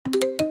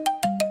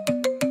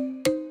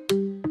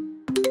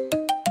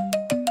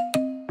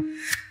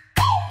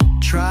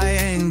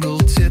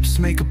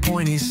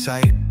pointy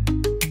sight,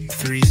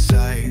 3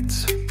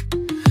 sides,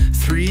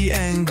 3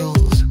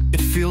 angles,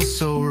 it feels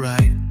so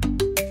right.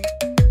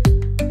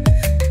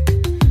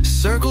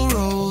 Circle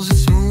rolls,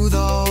 it's smooth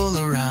all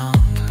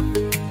around.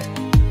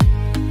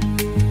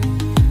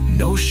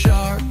 No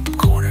sharp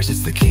corners,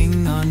 it's the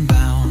king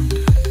unbound.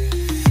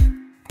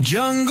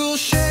 Jungle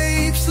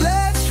shapes,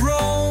 let's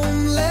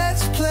roam,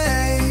 let's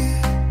play.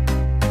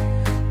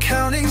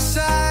 Counting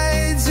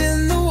sides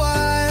in the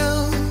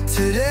wild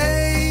today.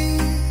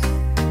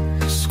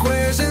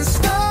 Squares and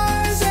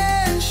stars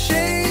and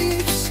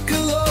shapes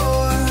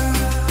galore.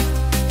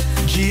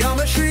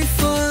 Geometry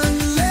fun,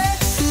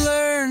 let's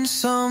learn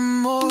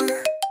some more.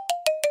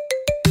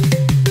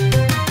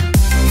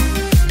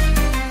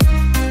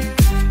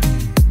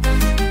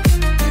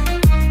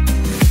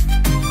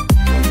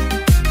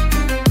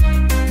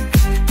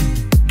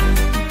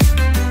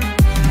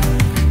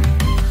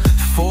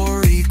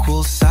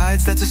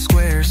 That's a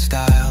square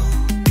style.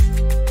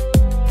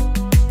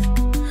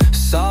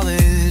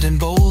 Solid and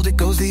bold, it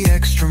goes the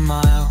extra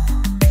mile.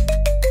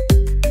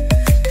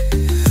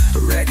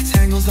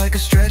 Rectangles like a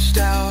stretched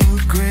out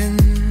grin.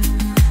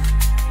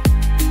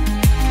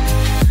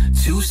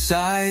 2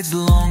 sides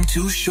long,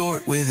 2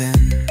 short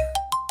within.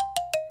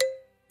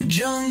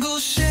 Jungle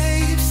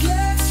shapes,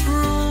 let's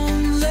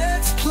roam,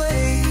 let's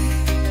play.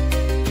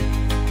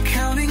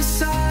 Counting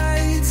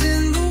sides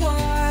in the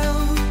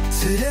wild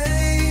today.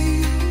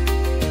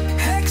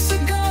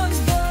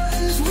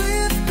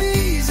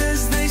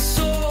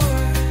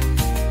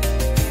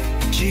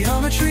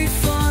 Geometry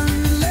fun,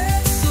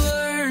 let's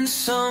learn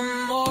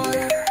some more.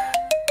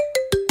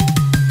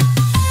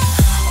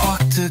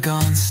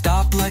 Octagons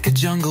stop like a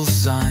jungle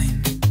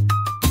sign.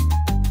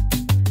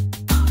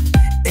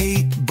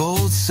 8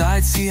 bold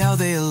sides, see how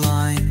they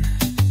align.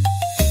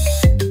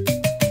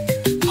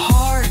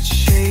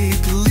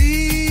 Heart-shaped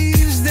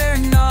leaves,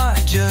 they're not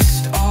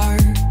just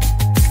art.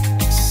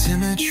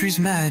 Symmetry's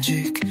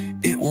magic,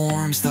 it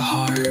warms the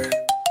heart.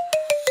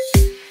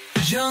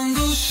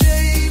 Jungle shape.